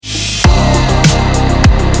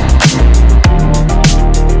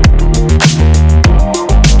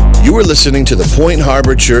You are listening to the Point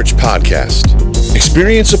Harbor Church podcast.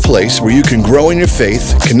 Experience a place where you can grow in your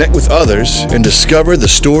faith, connect with others, and discover the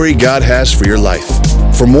story God has for your life.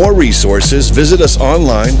 For more resources, visit us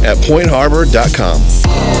online at pointharbor.com.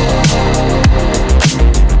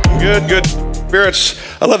 Good spirits.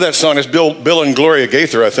 I love that song. It's Bill and Gloria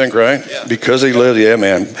Gaither, I think, right? Yeah. Because He Lived. Yeah,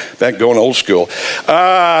 man. Back going old school.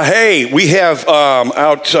 Hey, we have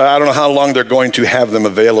out, I don't know how long they're going to have them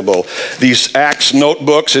available. These Acts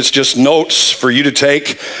notebooks. It's just notes for you to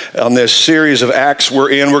take on this series of Acts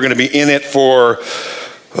we're in. We're going to be in it for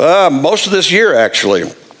most of this year, actually.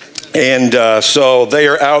 And so they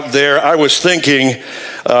are out there. I was thinking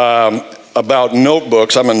about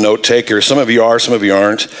notebooks. I'm a note taker. Some of you are, some of you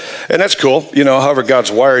aren't. And that's cool, you know, however God's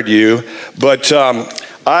wired you. But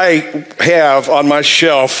I have on my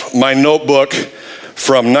shelf my notebook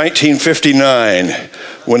from 1959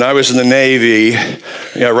 when I was in the Navy.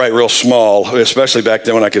 Yeah, write real small, especially back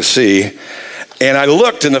then when I could see. And I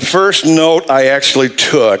looked, and the first note I actually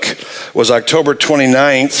took was October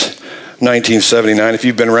 29th, 1979. If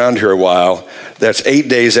you've been around here a while, that's 8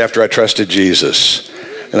 days after I trusted Jesus.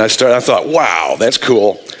 And I thought, wow, that's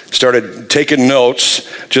cool. Started taking notes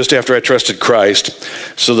just after I trusted Christ.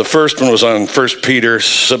 So the first one was on 1 Peter,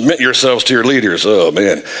 submit yourselves to your leaders. Oh,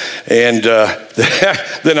 man. And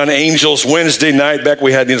then on Angels, Wednesday night, back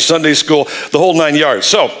we had in Sunday school, the whole 9 yards.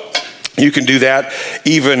 So you can do that.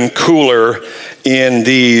 Even cooler in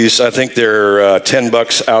these, I think they're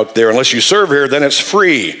 $10 out there. Unless you serve here, then it's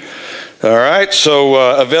free. All right, so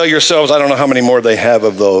avail yourselves. I don't know how many more they have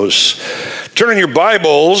of those. Turn in your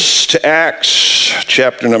Bibles to Acts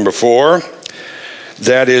chapter number 4.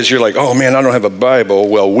 That is, you're like, oh man, I don't have a Bible.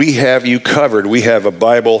 Well, we have you covered. We have a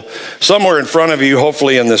Bible somewhere in front of you,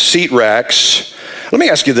 hopefully in the seat racks. Let me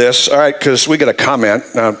ask you this, all right, because we got a comment.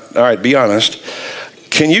 Now, all right, be honest.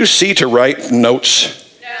 Can you see to write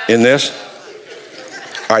notes in this?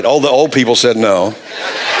 All right, all the old people said no.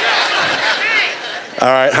 All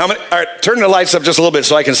right, how many? All right, turn the lights up just a little bit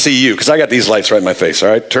so I can see you, because I got these lights right in my face. All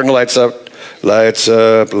right, turn the lights up. Lights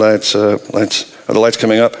up, lights up, lights. Are the lights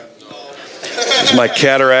coming up? This is my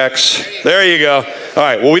cataracts. There you go. All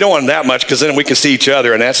right, well, we don't want that much because then we can see each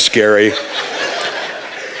other, and that's scary. All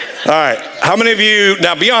right, how many of you,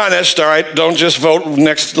 now be honest, all right, don't just vote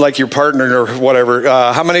next like your partner or whatever.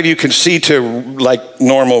 How many of you can see to like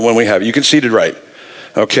normal when we have it? You can see to right.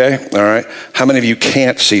 Okay, all right. How many of you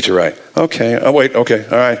can't see to write? Okay, oh wait, okay,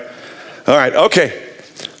 all right. All right, okay.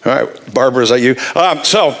 All right, Barbara, is that you?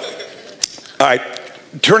 All right,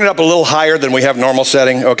 turn it up a little higher than we have normal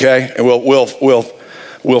setting, okay? And we'll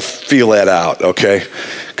feel that out, okay?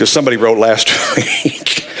 Because somebody wrote last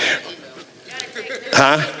week.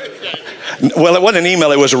 Huh? Well, it wasn't an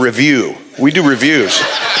email, it was a review. We do reviews.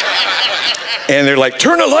 And they're like,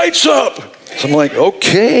 turn the lights up. So I'm like,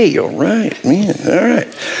 okay, all right, man, all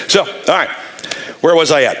right. So, all right, where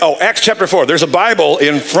was I at? Oh, Acts chapter 4. There's a Bible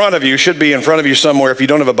in front of you, should be in front of you somewhere if you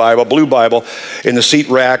don't have a Bible, blue Bible in the seat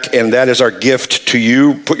rack, and that is our gift to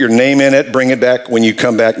you. Put your name in it, bring it back when you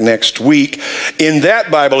come back next week. In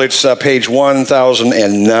that Bible, it's page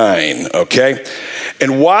 1009, okay?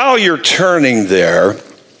 And while you're turning there,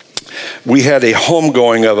 we had a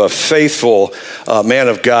homegoing of a faithful man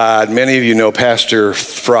of God. Many of you know Pastor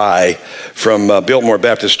Fry from Biltmore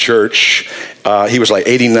Baptist Church. He was like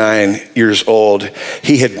 89 years old.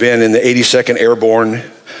 He had been in the 82nd Airborne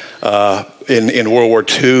in World War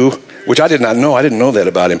II, which I did not know. I didn't know that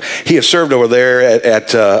about him. He had served over there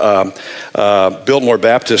at Biltmore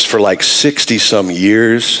Baptist for like 60-some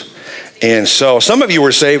years. And so some of you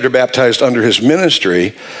were saved or baptized under his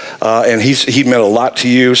ministry, and he meant a lot to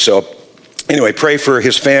you. So anyway, pray for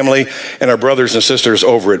his family and our brothers and sisters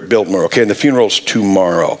over at Biltmore, okay? And the funeral's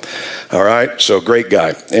tomorrow, all right? So great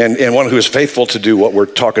guy, and one who is faithful to do what we're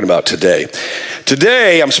talking about today.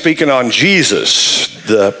 Today, I'm speaking on Jesus,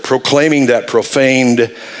 proclaiming that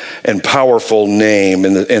profaned and powerful name.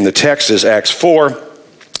 And the text is Acts 4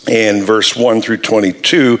 and verse 1 through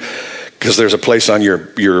 22, because there's a place on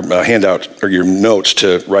your handout or your notes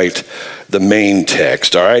to write the main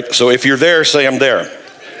text, all right? So if you're there, say I'm there.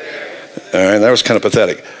 All right, that was kind of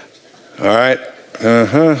pathetic. All right.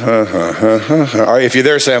 All right, if you're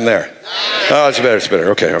there, say I'm there. Oh, it's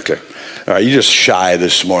better. Okay. All right, you're just shy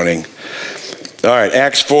this morning. All right,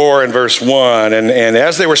 Acts 4 and verse 1. And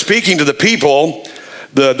as they were speaking to the people,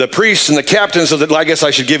 the priests and the captains of the, I guess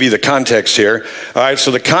I should give you the context here. All right,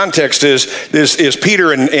 so the context is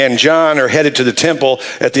Peter and John are headed to the temple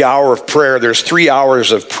at the hour of prayer. There's 3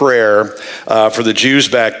 hours of prayer for the Jews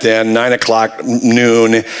back then, 9 o'clock,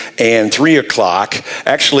 noon, and 3 o'clock.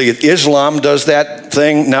 Actually, Islam does that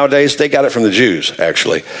thing nowadays. They got it from the Jews,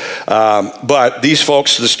 actually. But these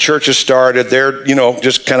folks, this church has started. They're,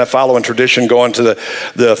 just kind of following tradition, going to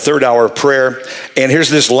the third hour of prayer. And here's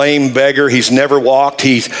this lame beggar. He's never walked.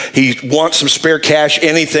 He wants some spare cash,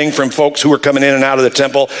 anything from folks who are coming in and out of the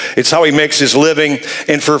temple. It's how he makes his living.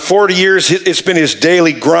 And for 40 years, it's been his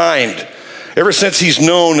daily grind. Ever since he's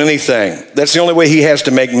known anything, that's the only way he has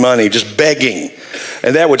to make money, just begging.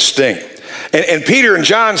 And that would stink. And Peter and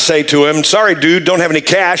John say to him, sorry, dude, don't have any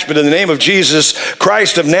cash, but in the name of Jesus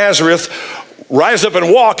Christ of Nazareth, rise up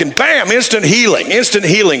and walk. And bam, instant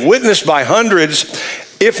healing, witnessed by hundreds,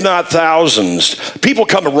 if not thousands. People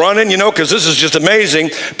come running, because this is just amazing.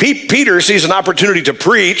 Peter sees an opportunity to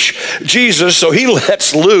preach Jesus, so he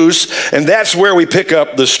lets loose, and that's where we pick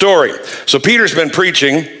up the story. So Peter's been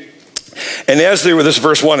preaching, and this is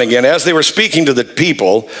verse 1 again, as they were speaking to the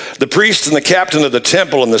people, the priests and the captain of the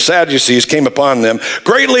temple and the Sadducees came upon them,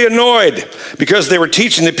 greatly annoyed because they were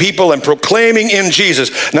teaching the people and proclaiming in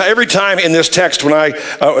Jesus. Now, every time in this text when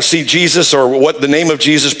I see Jesus or what the name of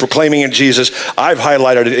Jesus, proclaiming in Jesus, I've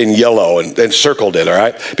highlighted it in yellow and circled it, all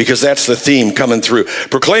right? Because that's the theme coming through.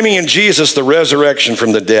 Proclaiming in Jesus the resurrection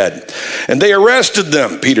from the dead. And they arrested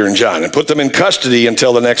them, Peter and John, and put them in custody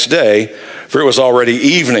until the next day, for it was already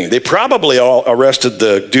evening. They probably all arrested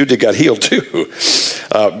the dude that got healed too.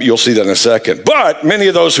 You'll see that in a second. But many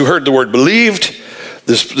of those who heard the word believed.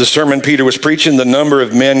 The sermon Peter was preaching, the number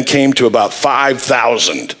of men came to about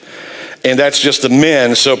 5,000. And that's just the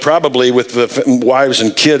men. So probably with the wives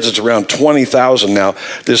and kids, it's around 20,000 now.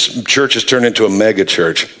 This church has turned into a mega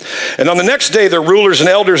church. And on the next day, the rulers and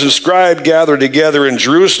elders and scribes gathered together in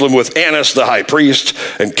Jerusalem with Annas the high priest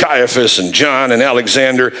and Caiaphas and John and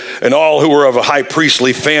Alexander and all who were of a high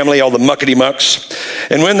priestly family, all the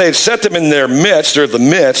muckety-mucks. And when they had set them in their midst,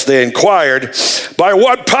 they inquired, by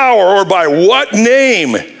what power or by what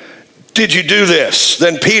name did you do this?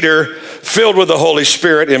 Then Peter, filled with the Holy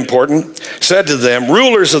Spirit, important, said to them,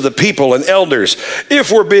 rulers of the people and elders,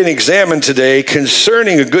 if we're being examined today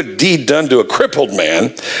concerning a good deed done to a crippled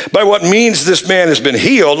man, by what means this man has been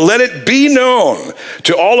healed, let it be known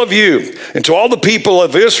to all of you and to all the people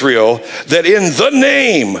of Israel that in the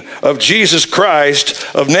name of Jesus Christ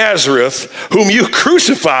of Nazareth, whom you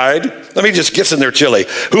crucified, let me just get in there chilly,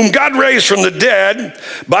 whom God raised from the dead,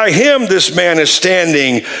 by him this man is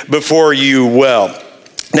standing before you well.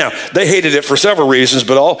 Now, they hated it for several reasons,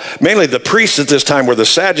 but mainly the priests at this time were the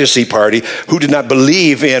Sadducee party who did not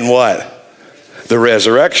believe in what? The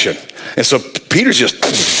resurrection. And so Peter's just,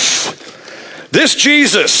 this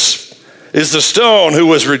Jesus is the stone who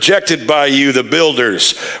was rejected by you, the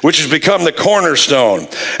builders, which has become the cornerstone.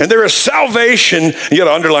 And there is salvation, you got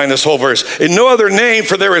to underline this whole verse, in no other name,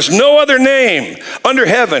 for there is no other name under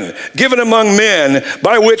heaven given among men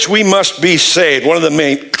by which we must be saved. One of the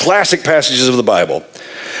main classic passages of the Bible.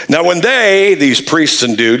 Now, when these priests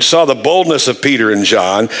and dudes, saw the boldness of Peter and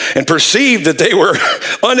John and perceived that they were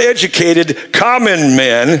uneducated, common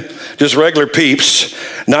men, just regular peeps,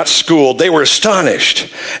 not schooled, they were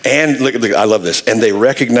astonished. And look, I love this. And they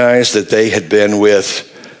recognized that they had been with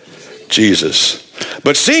Jesus.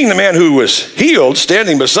 But seeing the man who was healed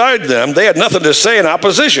standing beside them, they had nothing to say in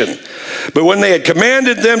opposition. But when they had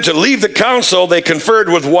commanded them to leave the council, they conferred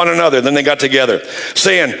with one another. Then they got together,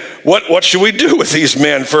 saying, What should we do with these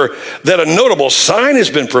men? For that a notable sign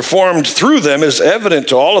has been performed through them is evident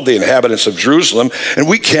to all of the inhabitants of Jerusalem, and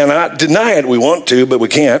we cannot deny it. We want to, but we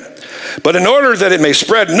can't. But in order that it may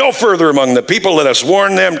spread no further among the people, let us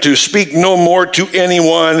warn them to speak no more to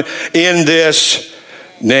anyone in this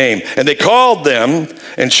name. And they called them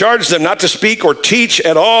and charged them not to speak or teach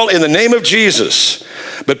at all in the name of Jesus.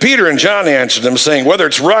 But Peter and John answered them, saying, whether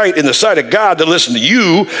it's right in the sight of God to listen to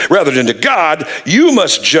you rather than to God, you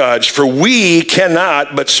must judge, for we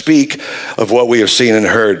cannot but speak of what we have seen and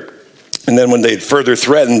heard. And then when they further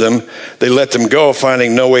threatened them, they let them go,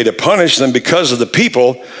 finding no way to punish them because of the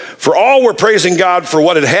people. For all were praising God for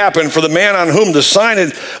what had happened, for the man on whom the sign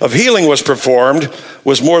of healing was performed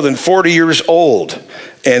was more than 40 years old.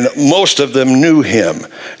 And most of them knew him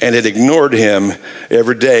and had ignored him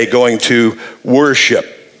every day going to worship.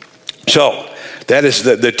 So that is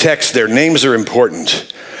the text there. Names are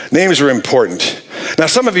important. Names are important. Now,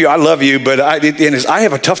 some of you, I love you, but I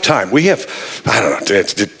have a tough time. We have,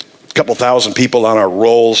 couple thousand people on our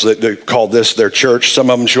rolls that they call this their church. Some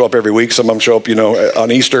of them show up every week. Some of them show up,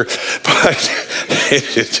 on Easter. But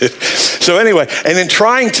so anyway, and then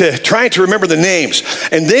trying to remember the names.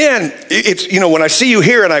 And then it's, when I see you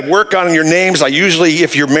here and I work on your names, I usually,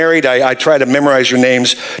 if you're married, I try to memorize your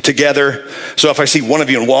names together. So if I see one of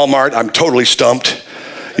you in Walmart, I'm totally stumped,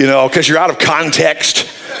 because you're out of context.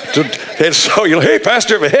 And so you're like, hey,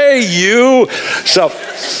 Pastor, hey, you. So,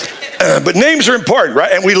 but names are important,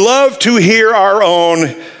 right? And we love to hear our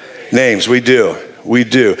own names. We do.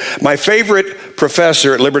 My favorite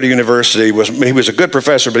professor at Liberty University he was a good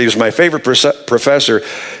professor, but he was my favorite professor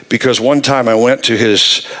because one time I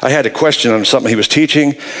had a question on something he was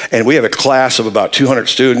teaching, and we have a class of about 200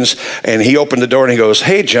 students, and he opened the door and he goes,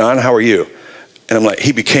 hey, John, how are you? And I'm like,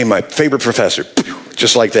 he became my favorite professor,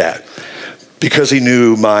 just like that, because he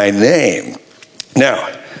knew my name.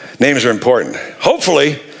 Now, names are important.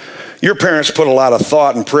 Hopefully, your parents put a lot of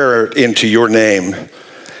thought and prayer into your name,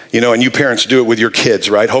 and you parents do it with your kids,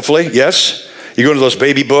 right? Hopefully, yes? You go into those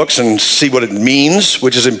baby books and see what it means,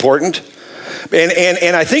 which is important.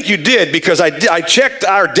 And I think you did, because I checked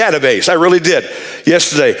our database. I really did.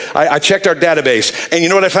 Yesterday, I checked our database. And you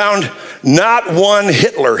know what I found? Not one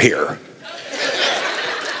Hitler here.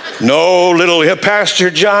 No little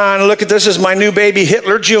Pastor John, look at this is my new baby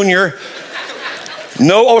Hitler Jr.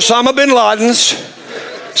 No Osama bin Ladens.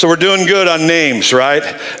 So we're doing good on names, right?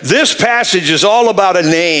 This passage is all about a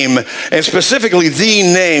name, and specifically the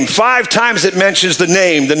name. 5 times it mentions the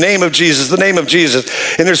name of Jesus, the name of Jesus.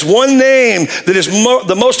 And there's one name that is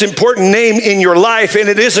the most important name in your life, and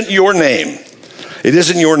it isn't your name. It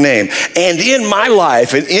isn't your name. And in my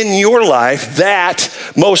life and in your life, that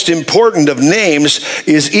most important of names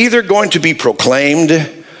is either going to be proclaimed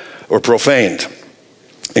or profaned.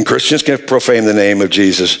 And Christians can profane the name of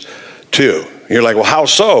Jesus too. You're like, well, how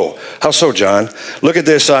so? How so, John? Look at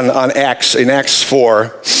this in Acts 4.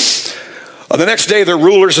 On the next day, the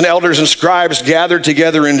rulers and elders and scribes gathered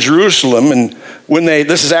together in Jerusalem, and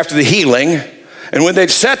this is after the healing, and when they'd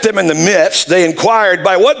set them in the midst, they inquired,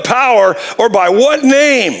 by what power or by what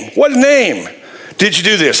name? What name did you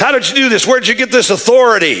do this? How did you do this? Where did you get this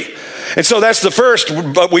authority? And so that's the first,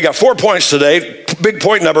 but we got 4 points today. Big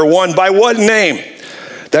point number 1, by what name?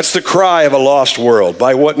 That's the cry of a lost world.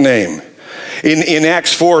 By what name? In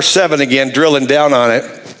Acts 4:7 again, drilling down on it,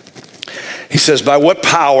 he says, by what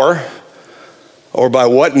power or by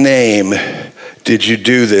what name did you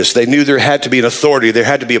do this? They knew there had to be an authority. There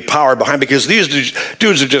had to be a power behind, because these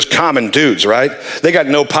dudes are just common dudes, right? They got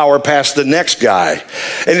no power past the next guy.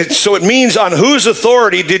 And so it means, on whose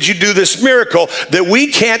authority did you do this miracle that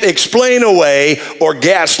we can't explain away or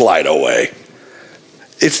gaslight away?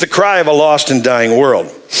 It's the cry of a lost and dying world.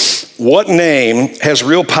 What name has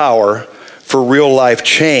real power for real life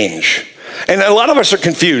change? And a lot of us are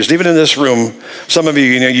confused, even in this room. Some of you,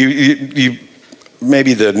 you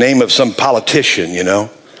maybe the name of some politician,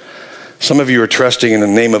 Some of you are trusting in the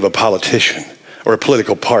name of a politician or a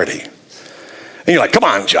political party. And you're like, come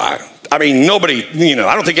on, John. I mean, nobody,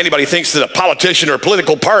 I don't think anybody thinks that a politician or a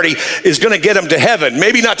political party is going to get them to heaven.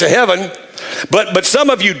 Maybe not to heaven, but some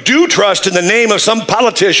of you do trust in the name of some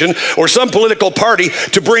politician or some political party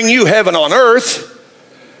to bring you heaven on earth.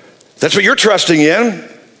 That's what you're trusting in.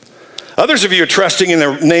 Others of you are trusting in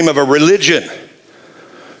the name of a religion.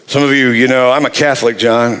 Some of you, I'm a Catholic,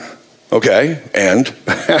 John. Okay, and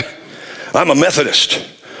I'm a Methodist.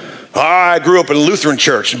 I grew up in a Lutheran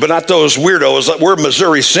church, but not those weirdos. We're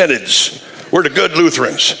Missouri Synods. We're the good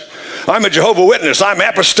Lutherans. I'm a Jehovah's Witness. I'm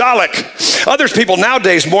apostolic. People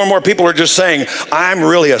nowadays, more and more people are just saying, I'm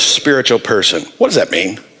really a spiritual person. What does that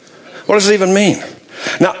mean? What does it even mean?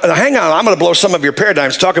 Now, hang on. I'm going to blow some of your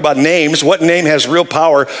paradigms. Talk about names. What name has real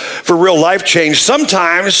power for real life change?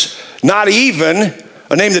 Sometimes, not even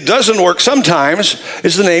a name that doesn't work sometimes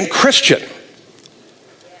is the name Christian.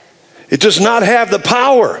 It does not have the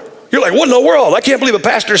power. You're like, what in the world? I can't believe a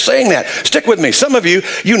pastor's saying that. Stick with me. Some of you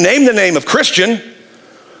name the name of Christianity,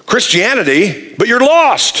 but you're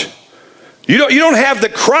lost. You don't have the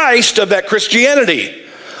Christ of that Christianity.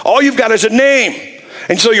 All you've got is a name.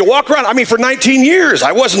 And so you walk around. For 19 years,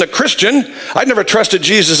 I wasn't a Christian. I never trusted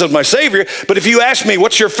Jesus as my Savior. But if you asked me,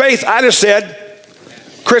 what's your faith? I'd have said,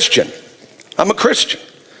 Christian. I'm a Christian.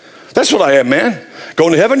 That's what I am, man.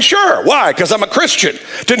 Going to heaven? Sure. Why? Because I'm a Christian.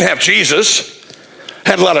 Didn't have Jesus.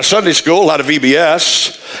 Had a lot of Sunday school, a lot of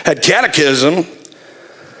VBS. Had catechism.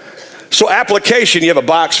 So application, you have a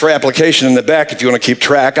box for application in the back if you want to keep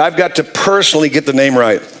track. I've got to personally get the name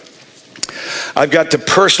right. I've got to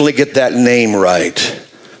personally get that name right.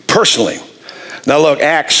 Personally. Now look,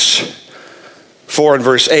 Acts 4 and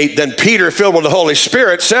verse 8, then Peter, filled with the Holy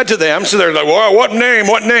Spirit, said to them, so they're like, well, what name,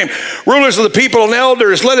 what name? Rulers of the people and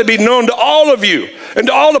elders, let it be known to all of you and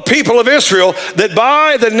to all the people of Israel that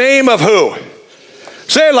by the name of who?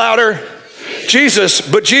 Say it louder. Jesus,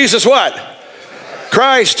 but Jesus what?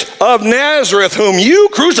 Christ of Nazareth, whom you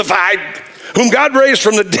crucified, whom God raised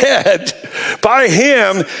from the dead. By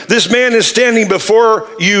him, this man is standing before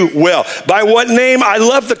you well. By what name? I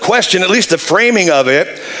love the question, at least the framing of it.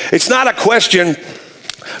 It's not a question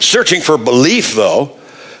searching for belief, though.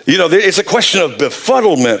 You know, it's a question of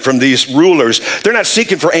befuddlement from these rulers. They're not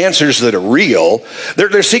seeking for answers that are real.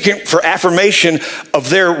 They're seeking for affirmation of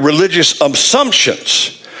their religious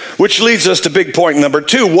assumptions, which leads us to big point number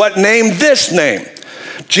 2. What name? This name.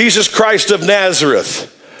 Jesus Christ of Nazareth.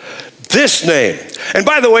 This name. And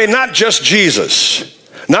by the way, not just Jesus.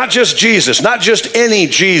 Not just Jesus. Not just any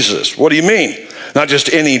Jesus. What do you mean? Not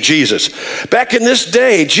just any Jesus. Back in this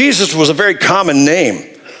day, Jesus was a very common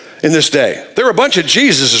name in this day. There were a bunch of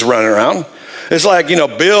Jesuses running around. It's like, you know,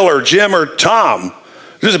 Bill or Jim or Tom.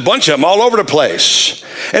 There's a bunch of them all over the place.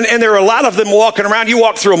 And there are a lot of them walking around. You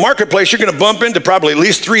walk through a marketplace, you're going to bump into probably at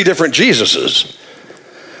least 3 different Jesuses.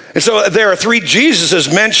 And so there are 3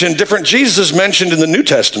 Jesuses mentioned, different Jesuses mentioned in the New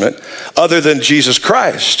Testament other than Jesus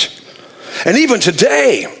Christ. And even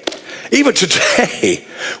today,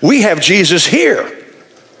 we have Jesus here.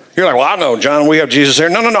 You're like, well, I know, John, we have Jesus here.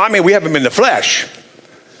 No, I mean, we have him in the flesh.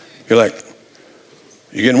 You're like,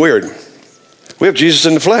 you're getting weird. We have Jesus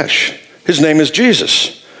in the flesh. His name is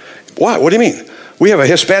Jesus. Why? What do you mean? We have a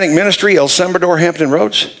Hispanic ministry, El Salvador, Hampton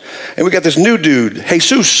Roads, and we got this new dude,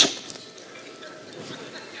 Jesus,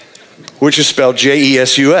 which is spelled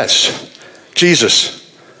J-E-S-U-S,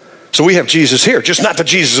 Jesus. So we have Jesus here, just not the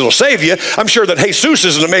Jesus that'll save you. I'm sure that Jesus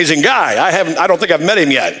is an amazing guy. I don't think I've met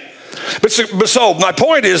him yet. But so my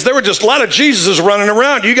point is, there were just a lot of Jesuses running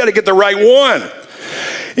around. You got to get the right one.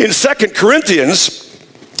 In 2 Corinthians,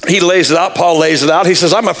 Paul lays it out. He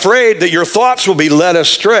says, I'm afraid that your thoughts will be led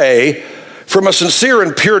astray from a sincere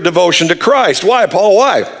and pure devotion to Christ. Why, Paul?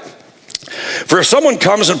 Why? For if someone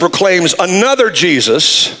comes and proclaims another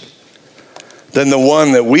Jesus than the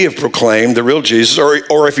one that we have proclaimed, the real Jesus,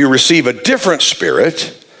 or if you receive a different spirit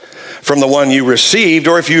from the one you received,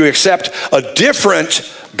 or if you accept a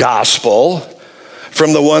different gospel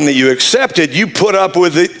from the one that you accepted, you put up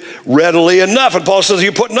with it readily enough. And Paul says,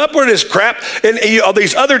 you're putting up with this crap, and all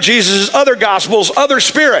these other Jesuses, other gospels, other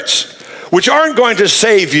spirits, which aren't going to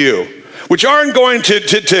save you, which aren't going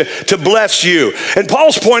to bless you. And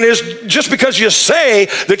Paul's point is, just because you say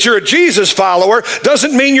that you're a Jesus follower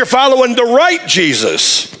doesn't mean you're following the right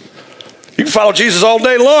Jesus. You can follow Jesus all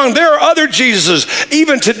day long. There are other Jesuses.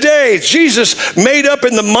 Even today, Jesus made up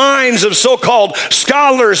in the minds of so-called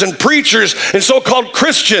scholars and preachers and so-called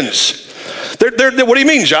Christians. What do you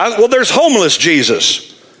mean, John? Well, there's homeless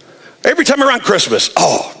Jesus. Every time around Christmas,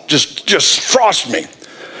 just frost me.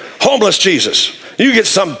 Homeless Jesus. You get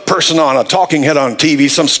some person on a talking head on TV,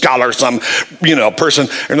 some scholar, some, person,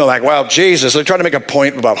 and they're like, well, Jesus, they're trying to make a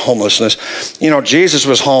point about homelessness. Jesus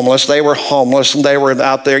was homeless. They were homeless, and they were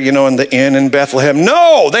out there, in the inn in Bethlehem.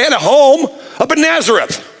 No, they had a home up in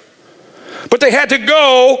Nazareth. But they had to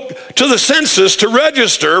go to the census to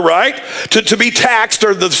register, right? To be taxed,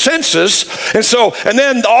 or the census. And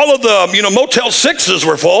then all of the, Motel 6s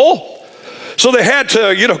were full. So they had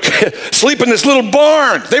to, sleep in this little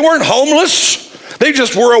barn. They weren't homeless. They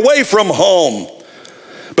just were away from home.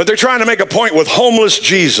 But they're trying to make a point with homeless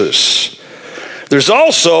Jesus. There's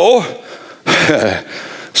also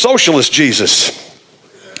socialist Jesus.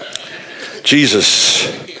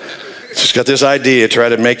 Jesus just got this idea, try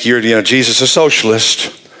to make Jesus a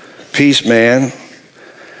socialist, peace man.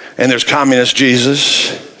 And there's communist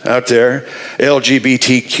Jesus out there,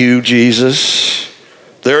 LGBTQ Jesus.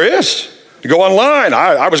 There is. You go online.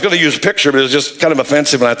 I was going to use a picture, but it was just kind of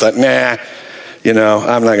offensive, and I thought, nah.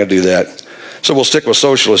 I'm not going to do that. So we'll stick with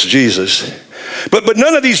socialist Jesus. But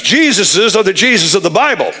none of these Jesuses are the Jesus of the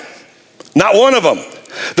Bible. Not one of them.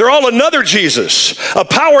 They're all another Jesus, a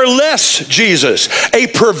powerless Jesus, a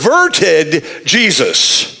perverted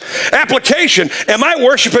Jesus. Application, am I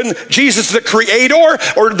worshiping Jesus the Creator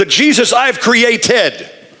or the Jesus I've created?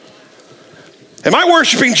 Am I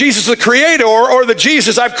worshiping Jesus the Creator or the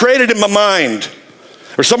Jesus I've created in my mind?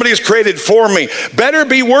 Or somebody has created for me? Better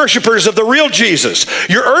be worshipers of the real Jesus.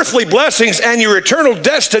 Your earthly blessings and your eternal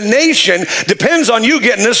destination depends on you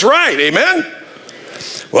getting this right. Amen?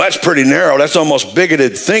 Well, that's pretty narrow. That's almost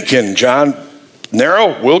bigoted thinking, John.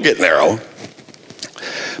 Narrow? We'll get narrow.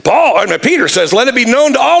 Peter says, let it be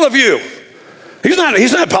known to all of you He's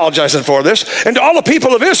not apologizing for this. And to all the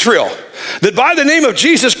people of Israel, that by the name of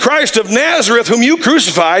Jesus Christ of Nazareth, whom you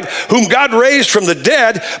crucified, whom God raised from the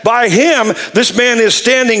dead, by him, this man is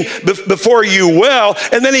standing before you well.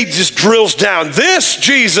 And then he just drills down. This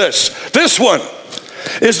Jesus, this one,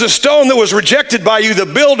 is the stone that was rejected by you, the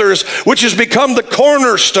builders, which has become the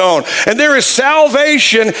cornerstone. And there is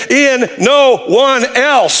salvation in no one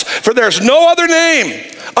else. For there's no other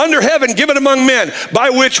name under heaven given among men by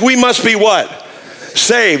which we must be what?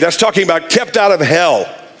 Saved. That's talking about kept out of hell.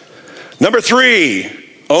 Number 3,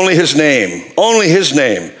 only his name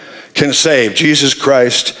can save. Jesus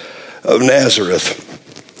Christ of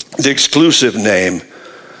Nazareth. The exclusive name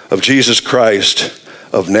of Jesus Christ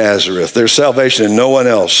of Nazareth. There's salvation in no one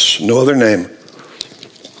else, no other name.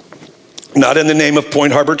 Not in the name of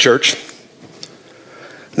Point Harbor Church.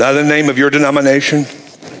 Not in the name of your denomination.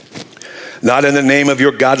 Not in the name of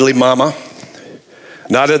your godly mama.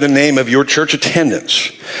 Not in the name of your church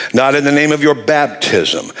attendance. Not in the name of your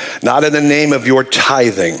baptism. Not in the name of your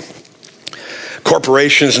tithing.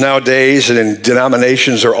 Corporations nowadays and in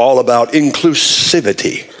denominations are all about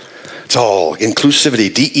inclusivity. It's all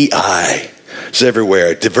inclusivity, DEI. It's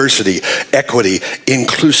everywhere. Diversity, equity,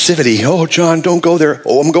 inclusivity. Oh, John, don't go there.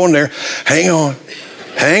 Oh, I'm going there. Hang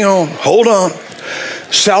on, hold on.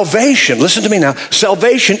 Salvation, listen to me now.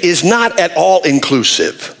 Salvation is not at all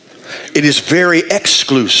inclusive. It is very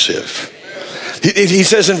exclusive. He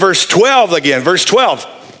says in verse 12 again, verse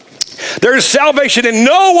 12, there is salvation in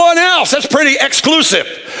no one else. That's pretty exclusive.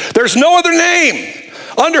 There's no other name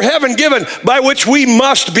under heaven given by which we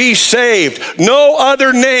must be saved. No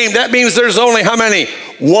other name. That means there's only how many?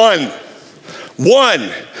 One.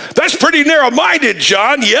 That's pretty narrow-minded,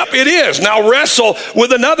 John. Yep, it is. Now wrestle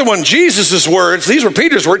with another one. Jesus' words. These were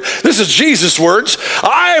Peter's words. This is Jesus' words.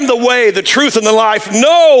 I am the way, the truth, and the life.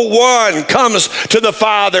 No one comes to the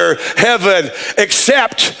Father, heaven,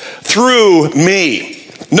 except through me.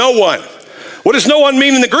 No one. What does no one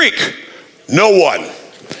mean in the Greek? No one.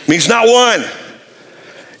 It means not one.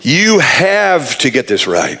 You have to get this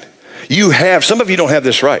right. You have. Some of you don't have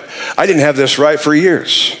this right. I didn't have this right for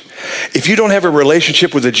years. If you don't have a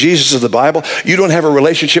relationship with the Jesus of the Bible, you don't have a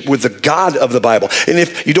relationship with the God of the Bible. And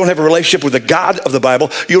if you don't have a relationship with the God of the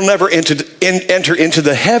Bible, you'll never enter into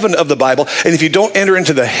the heaven of the Bible. And if you don't enter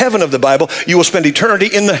into the heaven of the Bible, you will spend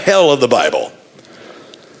eternity in the hell of the Bible.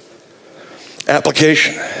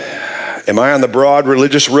 Application. Am I on the broad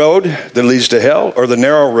religious road that leads to hell or the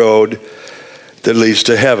narrow road that leads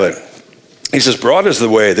to heaven? He says, broad is the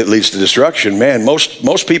way that leads to destruction. Man,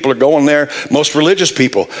 most people are going there, most religious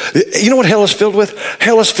people. You know what hell is filled with?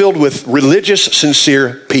 Hell is filled with religious,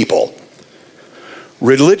 sincere people.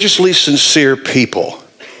 Religiously sincere people.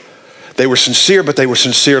 They were sincere, but they were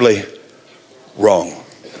sincerely wrong.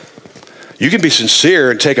 You can be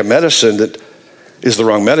sincere and take a medicine that is the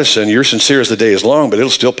wrong medicine. You're sincere as the day is long, but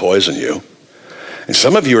it'll still poison you. And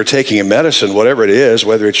some of you are taking a medicine, whatever it is,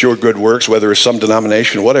 whether it's your good works, whether it's some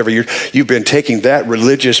denomination, whatever, you've been taking that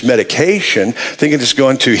religious medication thinking it's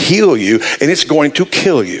going to heal you, and it's going to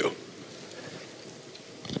kill you.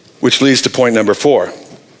 Which leads to point number 4.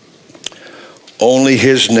 Only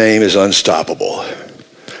his name is unstoppable.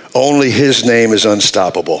 Only his name is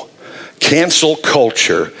unstoppable. Cancel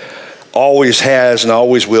culture always has and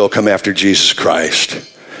always will come after Jesus Christ.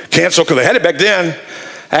 Cancel, because they had it back then.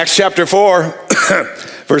 Acts chapter 4,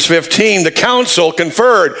 verse 15, the council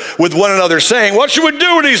conferred with one another saying, what should we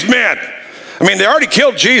do with these men? I mean, they already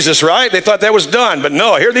killed Jesus, right? They thought that was done. But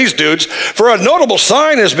no, here are these dudes. For a notable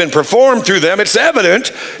sign has been performed through them. It's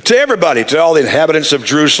evident to everybody, to all the inhabitants of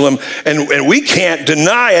Jerusalem. And we can't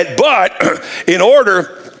deny it, but in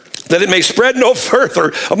order that it may spread no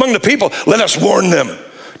further among the people, let us warn them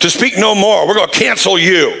to speak no more. We're going to cancel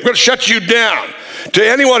you. We're going to shut you down. To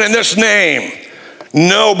anyone in this name,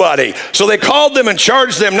 nobody. So they called them and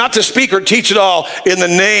charged them not to speak or teach at all in the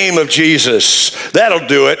name of Jesus. That'll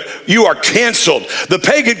do it. You are canceled. The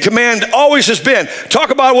pagan command always has been, talk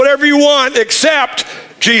about whatever you want except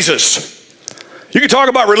Jesus. You can talk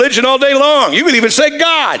about religion all day long. You can even say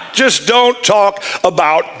God. Just don't talk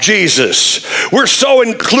about Jesus. We're so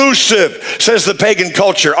inclusive, says the pagan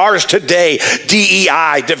culture. Ours today,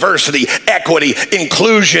 DEI, diversity, equity,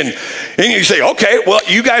 inclusion. And you say, okay, well,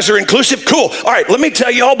 you guys are inclusive? Cool. All right, let me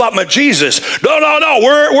tell you all about my Jesus. No,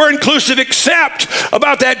 we're inclusive except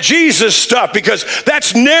about that Jesus stuff because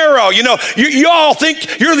that's narrow. You know, you all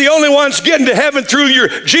think you're the only ones getting to heaven through your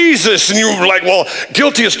Jesus. And you're like, well,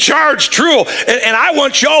 guilty as charged, true. And I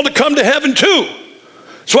want y'all to come to heaven too.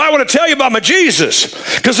 So I want to tell you about my Jesus,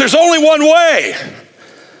 because there's only one way.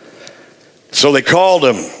 So they called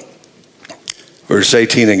him. Verse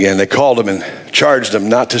 18 again, they called him and charged him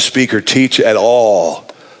not to speak or teach at all.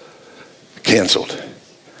 Canceled.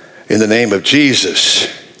 In the name of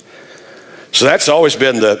Jesus. So that's always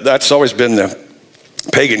been the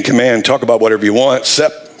pagan command. Talk about whatever you want,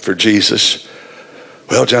 except for Jesus.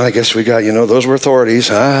 Well, John, I guess we got, those were authorities.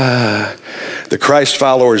 The Christ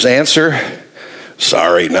followers answer,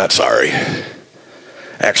 sorry, not sorry.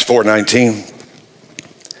 Acts 4:19.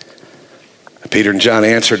 Peter and John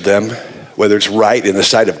answered them, whether it's right in the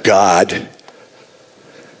sight of God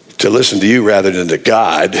to listen to you rather than to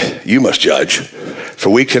God, you must judge. For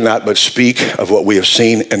we cannot but speak of what we have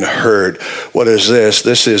seen and heard. What is this?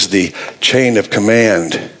 This is the chain of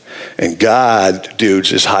command. And God,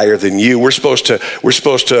 dudes, is higher than you. We're supposed to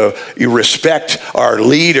respect our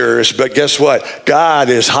leaders, but guess what? God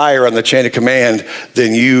is higher on the chain of command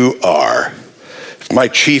than you are. My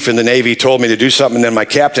chief in the Navy told me to do something, and then my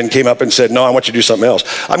captain came up and said, no, I want you to do something else.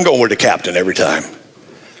 I'm going with the captain every time.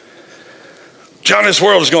 John, this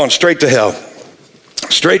world is going straight to hell.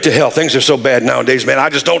 Straight to hell. Things are so bad nowadays, man. I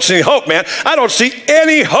just don't see any hope, man. I don't see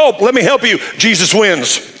any hope. Let me help you. Jesus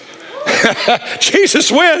wins. Jesus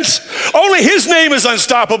wins. Only his name is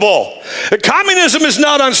unstoppable. Communism is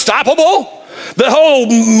not unstoppable. The whole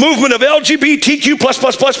movement of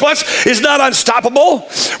LGBTQ++++ is not unstoppable.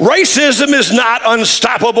 Racism is not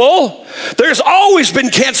unstoppable. There's always been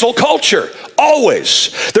cancel culture.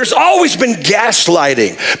 Always. There's always been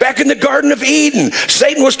gaslighting. Back in the Garden of Eden,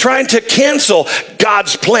 Satan was trying to cancel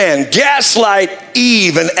God's plan, gaslight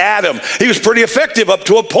Eve and Adam. He was pretty effective up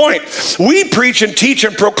to a point. We preach and teach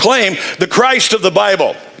and proclaim the Christ of the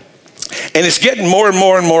Bible. And it's getting more and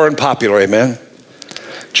more and more unpopular, amen?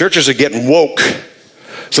 Churches are getting woke.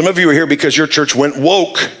 Some of you are here because your church went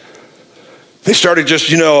woke. They started just,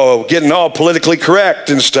 getting all politically correct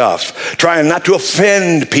and stuff, trying not to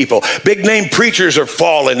offend people. Big name preachers are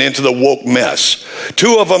falling into the woke mess.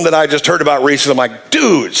 2 of them that I just heard about recently, I'm like,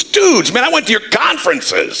 dudes, man, I went to your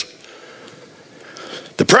conferences.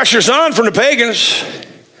 The pressure's on from the pagans.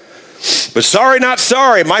 But sorry, not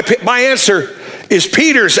sorry. My answer is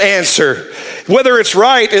Peter's answer. Whether it's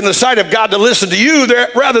right in the sight of God to listen to you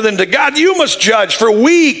rather than to God, you must judge, for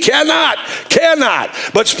we cannot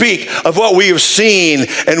but speak of what we have seen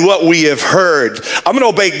and what we have heard. I'm going to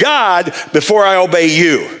obey God before I obey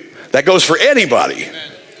you. That goes for anybody.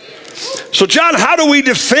 So John, how do we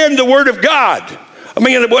defend the Word of God? I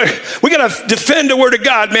mean, we got to defend the Word of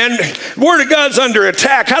God, man. The Word of God's under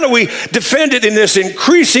attack. How do we defend it in this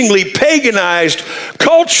increasingly paganized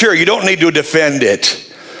culture? You don't need to defend it.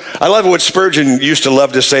 I love what Spurgeon used to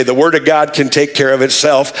love to say, the Word of God can take care of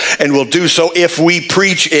itself and will do so if we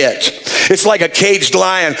preach it. It's like a caged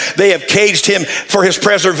lion. They have caged him for his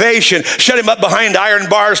preservation, shut him up behind iron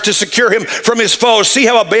bars to secure him from his foes. See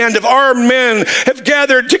how a band of armed men have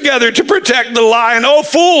gathered together to protect the lion. Oh,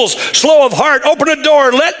 fools, slow of heart, open a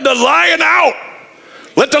door, let the lion out.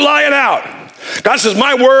 Let the lion out. God says,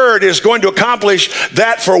 my word is going to accomplish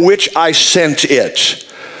that for which I sent it.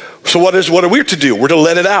 So what are we to do? We're to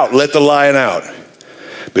let it out, let the lion out.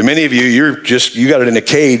 But many of you, you got it in a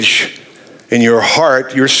cage in your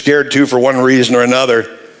heart. You're scared too for one reason or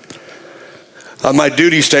another. On my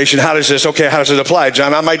duty station, how does this apply,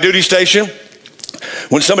 John? On my duty station,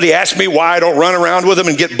 when somebody asks me why I don't run around with them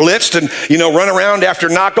and get blitzed and, run around after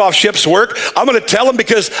knockoff ships work, I'm going to tell them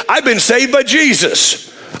because I've been saved by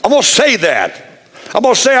Jesus. I'm going to say that. I'm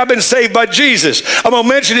going to say I've been saved by Jesus. I'm going to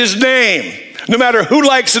mention his name. No matter who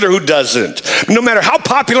likes it or who doesn't. No matter how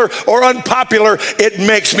popular or unpopular it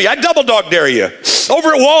makes me. I double dog dare you.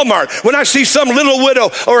 Over at Walmart, when I see some little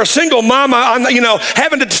widow or a single mama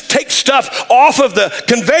having to take stuff off of the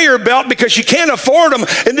conveyor belt because she can't afford them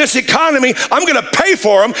in this economy, I'm going to pay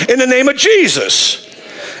for them in the name of Jesus.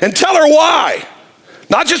 And tell her why.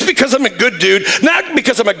 Not just because I'm a good dude, not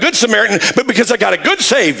because I'm a good Samaritan, but because I got a good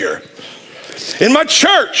Savior. In my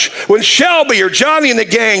church, when Shelby or Johnny and the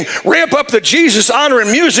gang ramp up the Jesus honor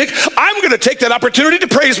and music, I'm going to take that opportunity to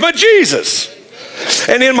praise my Jesus.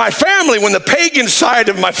 And in my family, when the pagan side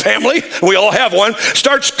of my family, we all have one,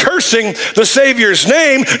 starts cursing the Savior's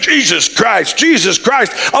name, Jesus Christ,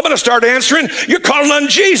 I'm going to start answering, you're calling on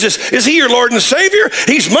Jesus. Is he your Lord and Savior?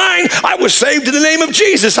 He's mine. I was saved in the name of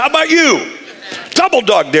Jesus. How about you? Double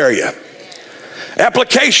dog dare you.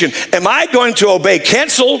 Application. Am I going to obey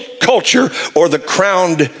cancel culture or the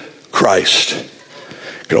crowned Christ?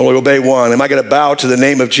 You can only obey one. Am I going to bow to the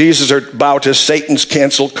name of Jesus or bow to Satan's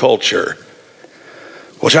cancel culture?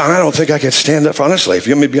 Well, John, I don't think I can stand up. Honestly, if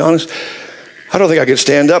you want me to be honest, I don't think I can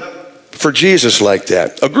stand up for Jesus like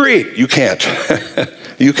that. Agreed. You can't.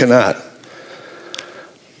 You cannot.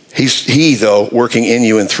 He, though, working in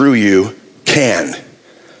you and through you, can.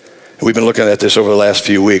 We've been looking at this over the last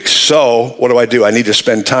few weeks. So what do? I need to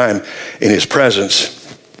spend time in his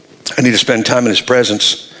presence. I need to spend time in his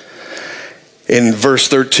presence. In verse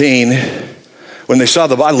 13, when they saw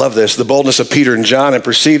I love this, the boldness of Peter and John and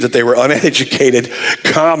perceived that they were uneducated,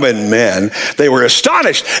 common men, they were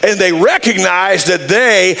astonished and they recognized that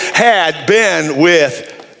they had been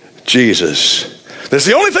with Jesus. That's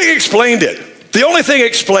the only thing that explained it. The only thing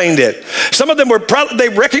explained it. Some of them they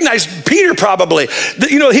recognized Peter probably.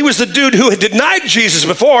 He was the dude who had denied Jesus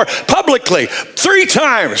before publicly 3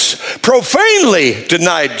 times, profanely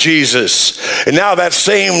denied Jesus. And now that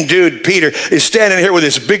same dude, Peter, is standing here with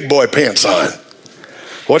his big boy pants on.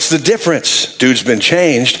 What's the difference? Dude's been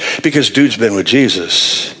changed because dude's been with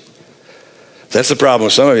Jesus. That's the problem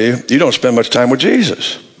with some of you. You don't spend much time with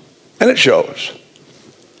Jesus. And it shows.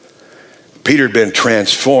 Peter had been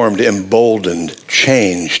transformed, emboldened,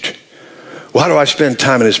 changed. Well, how do I spend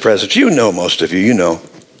time in his presence? You know, most of you know.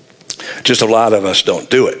 Just a lot of us don't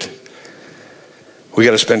do it. We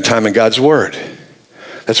got to spend time in God's Word.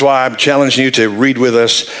 That's why I'm challenging you to read with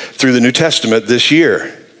us through the New Testament this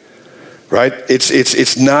year. Right?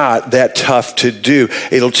 It's not that tough to do.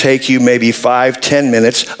 It'll take you maybe 5-10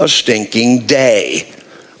 minutes a stinking day.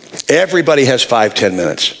 Everybody has 5-10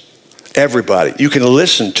 minutes. Everybody. You can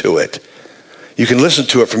listen to it. You can listen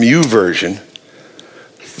to it from YouVersion,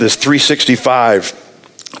 this 365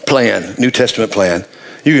 plan, New Testament plan.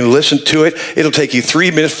 You can listen to it. It'll take you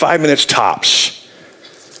 3 minutes, 5 minutes tops.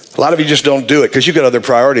 A lot of you just don't do it because you've got other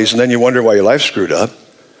priorities and then you wonder why your life's screwed up.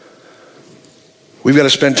 We've got to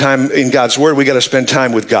spend time in God's Word. We've got to spend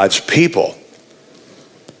time with God's people.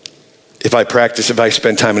 If I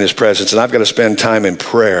spend time in His presence, and I've got to spend time in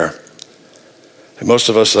prayer. And most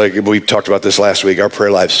of us, like we talked about this last week, our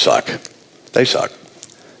prayer lives suck. They suck.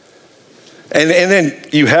 And then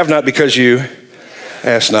you have not because you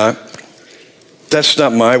ask not. That's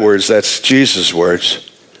not my words. That's Jesus'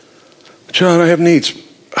 words. John, I have needs.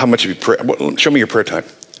 How much have you prayed? Show me your prayer time.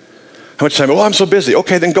 How much time? Oh, I'm so busy.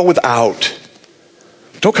 Okay, then go without.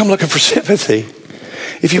 Don't come looking for sympathy.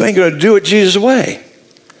 If you ain't going to do it Jesus' way.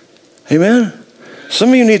 Amen? Some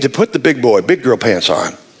of you need to put the big boy, big girl pants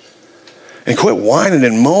on and quit whining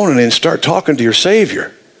and moaning and start talking to your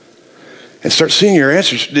Savior. And start seeing your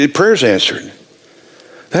prayers answered.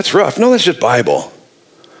 That's rough. No, that's just Bible.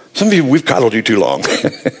 Some of you, we've coddled you too long.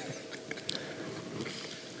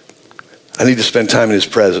 I need to spend time in His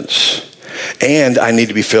presence. And I need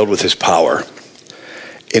to be filled with His power.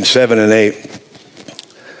 In 7 and 8,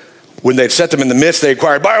 when they'd set them in the midst, they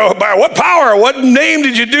inquired, by what power? What name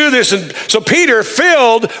did you do this? And so Peter,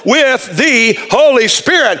 filled with the Holy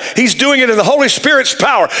Spirit. He's doing it in the Holy Spirit's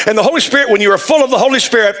power. And the Holy Spirit, when you are full of the Holy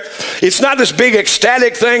Spirit, it's not this big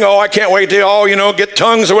ecstatic thing. Oh, I can't wait to, get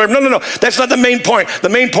tongues or whatever. No. That's not the main point. The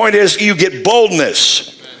main point is you get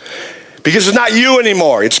boldness. Because it's not you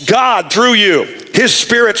anymore. It's God through you. His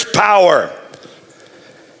Spirit's power.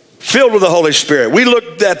 Filled with the Holy Spirit. We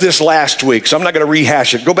looked at this last week, so I'm not going to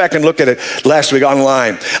rehash it. Go back and look at it last week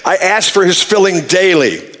online. I asked for His filling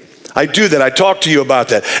daily. I do that. I talk to you about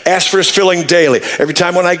that. Ask for His filling daily. Every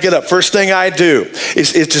time when I get up, first thing I do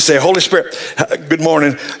is to say, Holy Spirit, good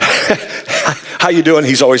morning. How you doing?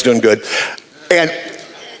 He's always doing good. And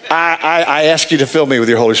I ask you to fill me with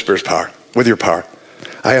your Holy Spirit's power, with your power.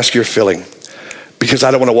 I ask your filling because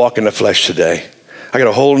I don't want to walk in the flesh today. I got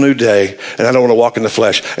a whole new day, and I don't want to walk in the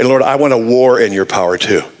flesh. And Lord, I want to war in your power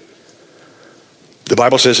too. The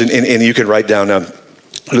Bible says, and you can write down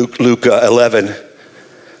Luke 11,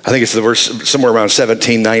 I think it's the verse somewhere around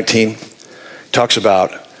 17, 19, talks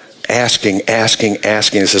about asking.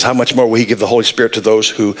 It says, how much more will He give the Holy Spirit to those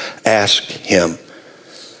who ask Him?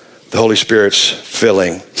 The Holy Spirit's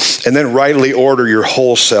filling. And then rightly order your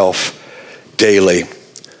whole self daily.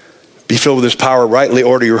 Be filled with His power, rightly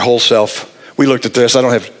order your whole self. We looked at this. I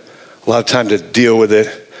don't have a lot of time to deal with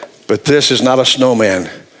it, but this is not a snowman.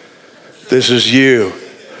 This is you.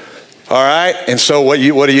 All right? And so what do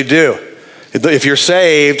you do? If you're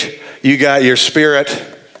saved, you got your spirit.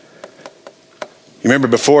 You remember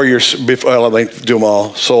before let me do them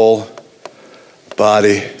all. Soul,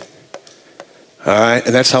 body. All right?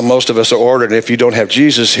 And that's how most of us are ordered. And if you don't have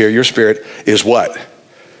Jesus here, your spirit is what?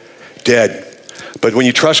 Dead. But when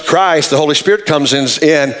you trust Christ, the Holy Spirit comes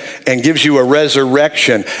in and gives you a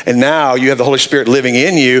resurrection. And now you have the Holy Spirit living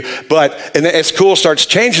in you. And it's cool, starts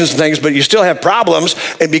changing some things, but you still have problems.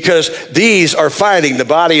 And because these are fighting, the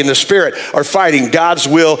body and the spirit are fighting God's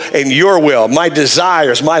will and your will, my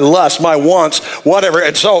desires, my lusts, my wants, whatever.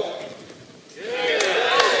 And so,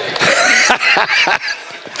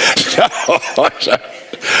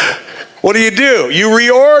 what do? You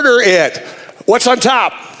reorder it. What's on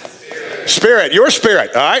top? Spirit, your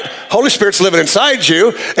spirit, all right? Holy Spirit's living inside you,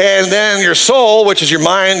 and then your soul, which is your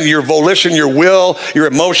mind, your volition, your will, your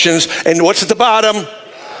emotions, and what's at the bottom?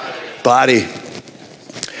 Body.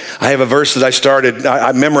 I have a verse that I started,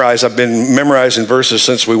 I memorized. I've been memorizing verses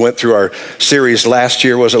since we went through our series last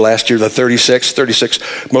year. Was it last year? The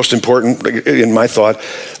 36 most important in my thought.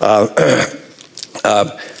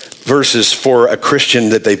 Verses for a Christian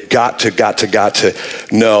that they've got to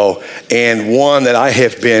know. And one that I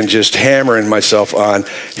have been just hammering myself on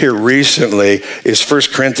here recently is 1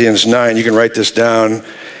 Corinthians 9. You can write this down.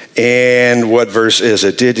 And what verse is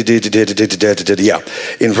it? Yeah,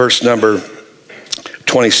 in verse number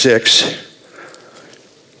 26.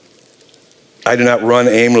 I do not run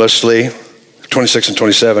aimlessly. 26 and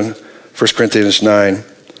 27. 1 Corinthians 9.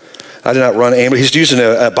 I do not run aimlessly. He's using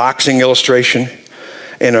a boxing illustration.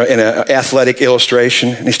 In an athletic illustration,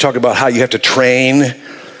 and he's talking about how you have to train.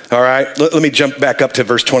 All right, let me jump back up to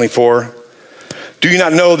verse 24. Do you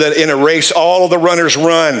not know that in a race all of the runners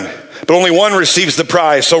run, but only one receives the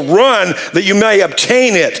prize? So run that you may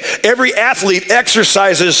obtain it. Every athlete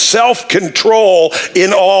exercises self-control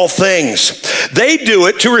in all things. They do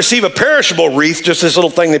it to receive a perishable wreath, just this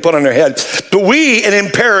little thing they put on their head, but we an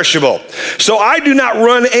imperishable. So I do not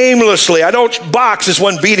run aimlessly. I don't box as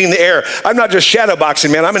one beating the air. I'm not just shadow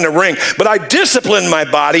boxing, man. I'm in the ring. But I discipline my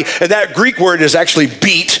body, and that Greek word is actually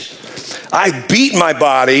beat. I beat my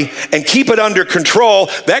body and keep it under control.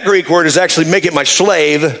 That Greek word is actually make it my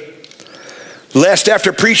slave, lest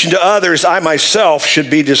after preaching to others, I myself should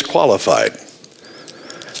be disqualified.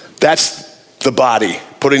 That's the body,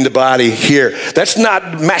 putting the body here. That's not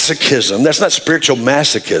masochism. That's not spiritual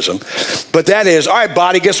masochism. But that is, all right,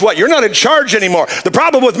 body, guess what? You're not in charge anymore. The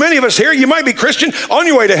problem with many of us here, you might be Christian on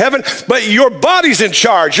your way to heaven, but your body's in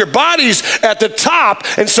charge. Your body's at the top.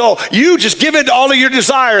 And so you just give in to all of your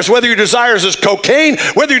desires, whether your desires is cocaine,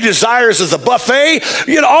 whether your desires is a buffet,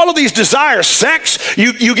 all of these desires, sex,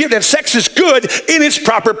 you get that sex is good in its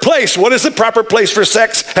proper place. What is the proper place for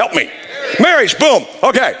sex? Help me. Marriage, boom.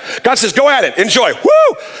 Okay. God says, go at it. Enjoy.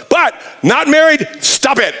 Woo! But not married,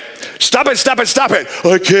 stop it. Stop it.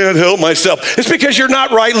 I can't help myself. It's because you're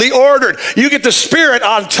not rightly ordered. You get the Spirit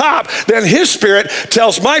on top, then His Spirit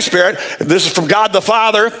tells my spirit, this is from God the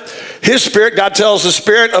Father, His Spirit, God tells the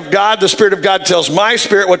Spirit of God tells my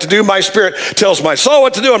spirit what to do, my spirit tells my soul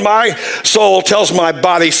what to do, and my soul tells my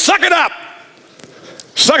body, suck it up.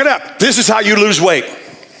 Suck it up. This is how you lose weight.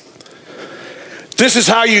 This is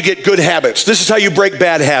how you get good habits. This is how you break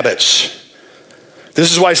bad habits.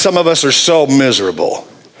 This is why some of us are so miserable.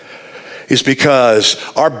 It's because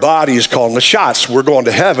our body is calling the shots. We're going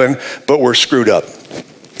to heaven, but we're screwed up.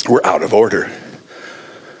 We're out of order.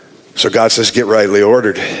 So God says, get rightly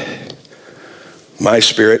ordered. My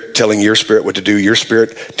spirit telling your spirit what to do, your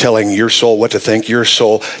spirit telling your soul what to think, your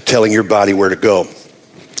soul telling your body where to go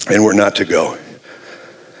and where not to go.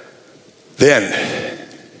 Then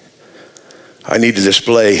I need to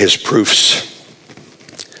display His proofs.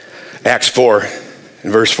 Acts 4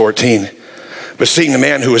 in verse 14. But seeing the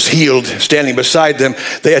man who was healed standing beside them,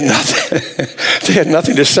 they had nothing. They had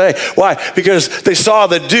nothing to say. Why? Because they saw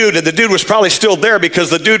the dude, and the dude was probably still there because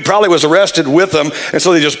the dude probably was arrested with them, and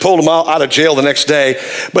so they just pulled him out of jail the next day.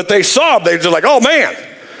 But they saw him. They're just like, oh man,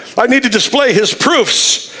 I need to display His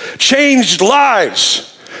proofs. Changed lives.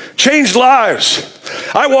 Changed lives.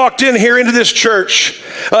 I walked in here into this church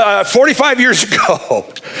 45 years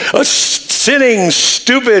ago, a sinning,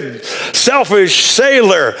 stupid, selfish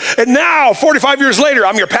sailor. And now, 45 years later,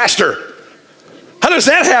 I'm your pastor. How does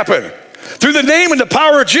that happen? Through the name and the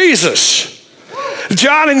power of Jesus.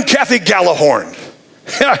 John and Kathy Gallahorn,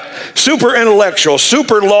 super intellectual,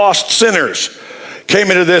 super lost sinners, came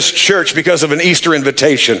into this church because of an Easter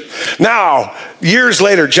invitation. Now, years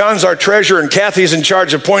later, John's our treasurer and Kathy's in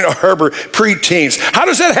charge of Point Harbor preteens. How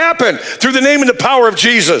does that happen? Through the name and the power of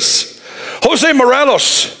Jesus. Jose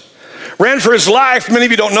Morelos ran for his life. Many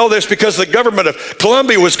of you don't know this because the government of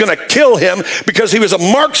Colombia was going to kill him because he was a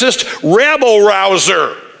Marxist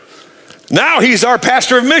rabble-rouser. Now he's our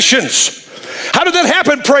pastor of missions. How did that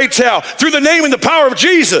happen, pray tell? Through the name and the power of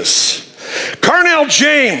Jesus. Carnell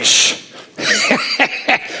James,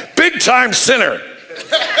 big time sinner.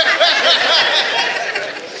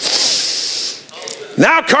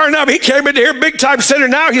 Now Carnell, he came into here, big time sinner.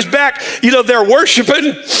 Now he's back, they're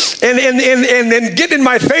worshiping and getting in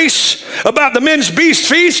my face about the men's beast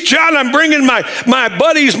feast. John, I'm bringing my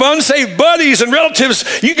buddies, my unsaved buddies and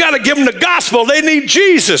relatives. You got to give them the gospel. They need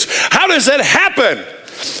Jesus. How does that happen?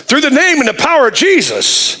 Through the name and the power of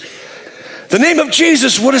Jesus. The name of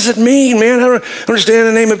Jesus, what does it mean, man? I don't understand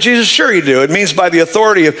the name of Jesus. Sure you do. It means by the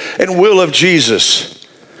authority and will of Jesus.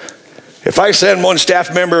 If I send one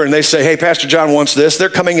staff member and they say, hey, Pastor John wants this, they're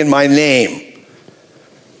coming in my name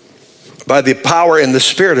by the power and the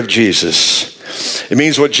Spirit of Jesus. It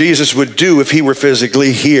means what Jesus would do if he were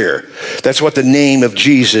physically here. That's what the name of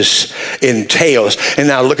Jesus entails. And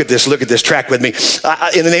now look at this, track with me.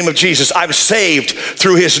 In the name of Jesus, I'm saved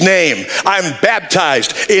through his name. I'm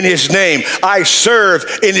baptized in his name. I serve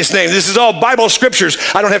in his name. This is all Bible scriptures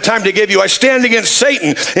I don't have time to give you. I stand against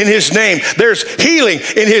Satan in his name. There's healing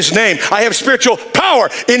in his name. I have spiritual power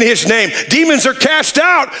in his name. Demons are cast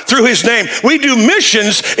out through his name. We do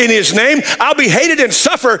missions in his name. I'll be hated and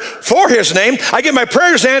suffer for his name. I get my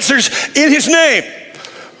prayers answers in his name.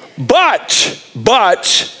 But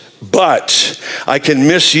I can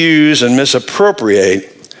misuse and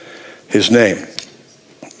misappropriate his name.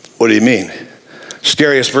 What do you mean?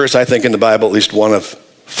 Scariest verse, I think, in the Bible, at least one of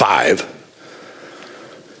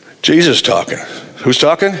 5. Jesus talking. Who's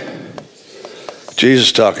talking?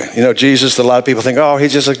 Jesus talking. You know, Jesus, a lot of people think, oh,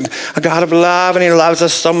 he's just a God of love, and he loves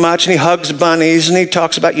us so much, and he hugs bunnies, and he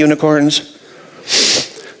talks about unicorns.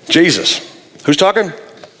 Jesus. Who's talking?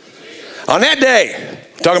 On that day,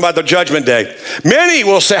 talking about the judgment day, many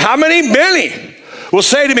will say, how many? Many will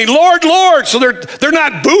say to me, Lord, Lord. So they're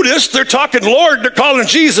not Buddhists. They're talking Lord. They're calling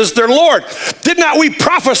Jesus their Lord. Did not we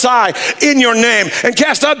prophesy in your name and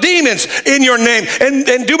cast out demons in your name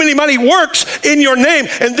and do many mighty works in your name?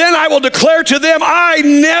 And then I will declare to them, I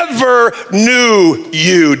never knew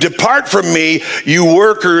you. Depart from me, you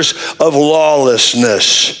workers of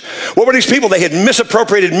lawlessness. What were these people? They had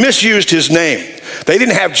misappropriated, misused his name. They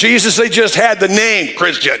didn't have Jesus. They just had the name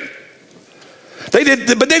Christian. But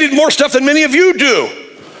they did more stuff than many of you do.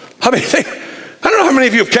 I don't know how many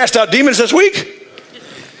of you have cast out demons this week.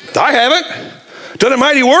 I haven't. Done a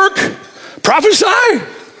mighty work. Prophesy.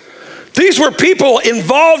 These were people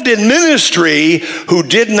involved in ministry who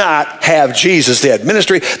did not have Jesus. They had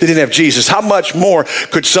ministry, they didn't have Jesus. How much more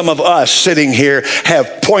could some of us sitting here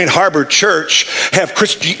have Point Harbor Church, have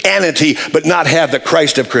Christianity, but not have the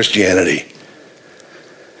Christ of Christianity?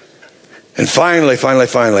 And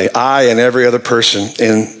finally, I and every other person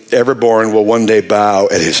ever born will one day bow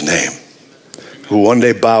at his name. Will one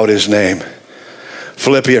day bow at his name.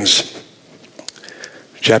 Philippians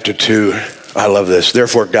chapter 2. I love this.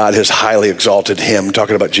 Therefore, God has highly exalted him,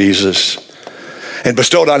 talking about Jesus, and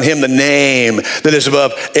bestowed on him the name that is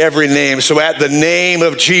above every name. So at the name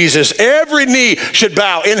of Jesus, every knee should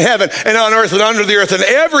bow in heaven and on earth and under the earth, and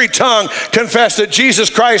every tongue confess that Jesus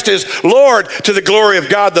Christ is Lord, to the glory of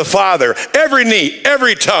God the Father. Every knee,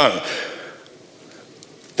 every tongue.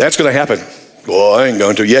 That's going to happen. Well, I ain't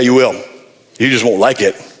going to. Yeah, you will. You just won't like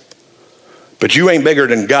it. But you ain't bigger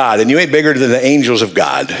than God, and you ain't bigger than the angels of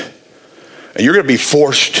God. And you're going to be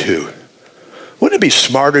forced to. Wouldn't it be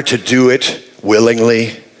smarter to do it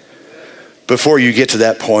willingly before you get to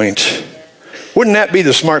that point? Wouldn't that be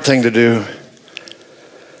the smart thing to do?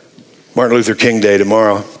 Martin Luther King Day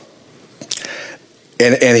tomorrow.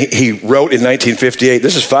 And he wrote in 1958,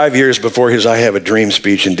 this is 5 years before his I Have a Dream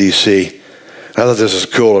speech in D.C. I thought this was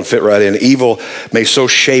cool and fit right in. Evil may so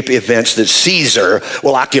shape events that Caesar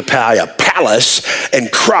will occupy a palace and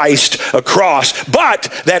Christ a cross.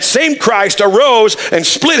 But that same Christ arose and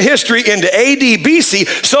split history into A.D. B.C.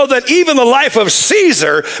 so that even the life of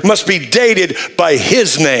Caesar must be dated by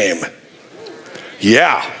his name.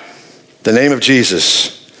 Yeah, the name of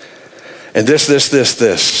Jesus. And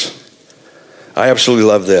this. I absolutely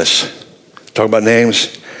love this. Talk about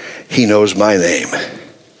names. He knows my name.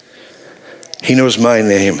 He knows my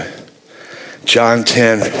name. John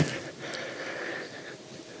 10.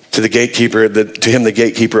 To the gatekeeper, to him the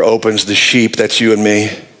gatekeeper opens. The sheep, that's you and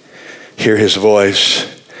me, hear his voice,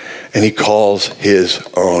 and he calls his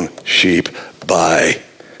own sheep by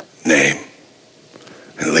name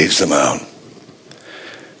and leads them out.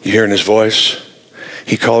 You hearing his voice?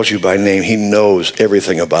 He calls you by name. He knows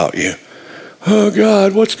everything about you. Oh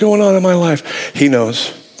God, what's going on in my life? He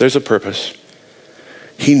knows. There's a purpose.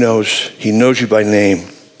 He knows you by name.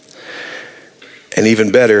 And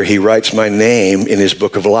even better, he writes my name in his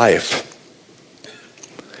book of life.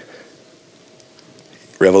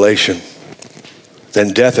 Revelation.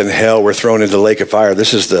 Then death and hell were thrown into the lake of fire.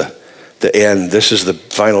 This is the end. This is the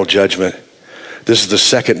final judgment. This is the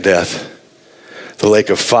second death. The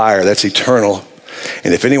lake of fire, that's eternal.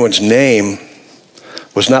 And if anyone's name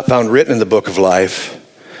was not found written in the book of life,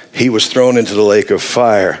 he was thrown into the lake of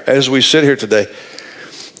fire. As we sit here today,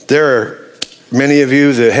 there are many of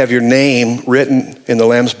you that have your name written in the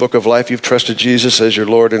Lamb's book of life. You've trusted Jesus as your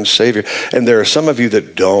Lord and Savior. And there are some of you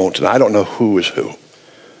that don't, and I don't know who is who.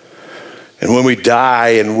 And when we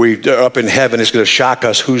die and we're up in heaven, it's going to shock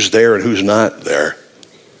us who's there and who's not there.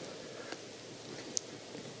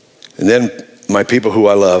 And then my people who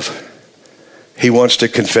I love, he wants to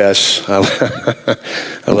confess,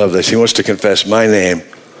 I love this, he wants to confess my name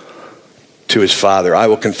to his Father. I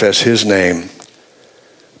will confess his name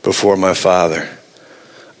before my Father.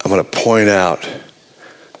 I'm going to point out,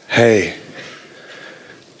 hey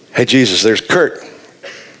Jesus, there's Kurt.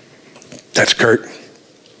 That's Kurt.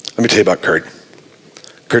 Let me tell you about Kurt.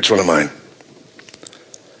 Kurt's one of mine.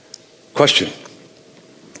 Question.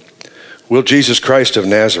 Will Jesus Christ of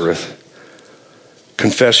Nazareth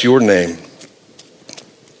confess your name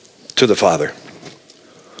to the Father?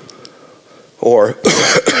 Or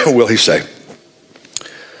will he say,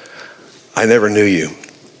 I never knew you.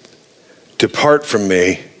 Depart from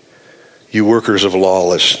me, you workers of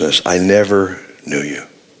lawlessness. I never knew you.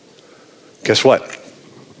 Guess what?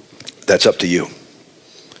 That's up to you.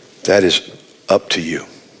 That is up to you.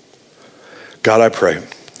 God, I pray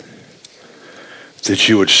that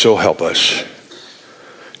you would so help us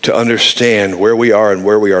to understand where we are and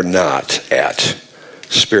where we are not at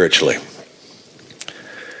spiritually.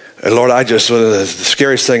 And Lord, one of the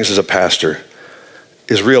scariest things as a pastor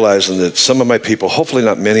is realizing that some of my people, hopefully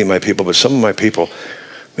not many of my people, but some of my people,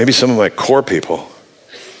 maybe some of my core people,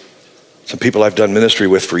 some people I've done ministry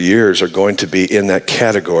with for years are going to be in that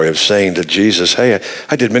category of saying to Jesus, hey,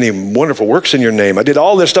 I did many wonderful works in your name. I did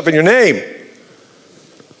all this stuff in your name.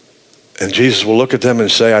 And Jesus will look at them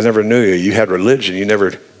and say, I never knew you. You had religion. You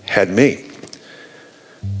never had me.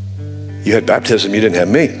 You had baptism. You didn't have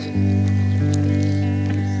me.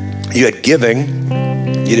 You had giving.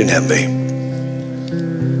 You didn't have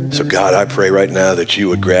me. So God, I pray right now that you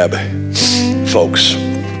would grab folks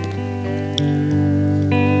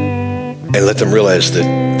and let them realize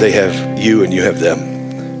that they have you and you have them.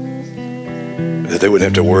 That they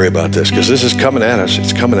wouldn't have to worry about this, because this is coming at us.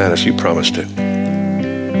 It's coming at us. You promised it.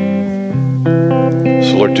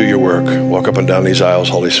 So Lord, do your work. Walk up and down these aisles,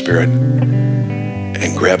 Holy Spirit,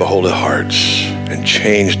 and grab a hold of hearts and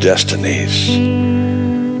change destinies.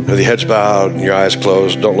 With your heads bowed and your eyes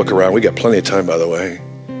closed, don't look around. We got plenty of time, by the way.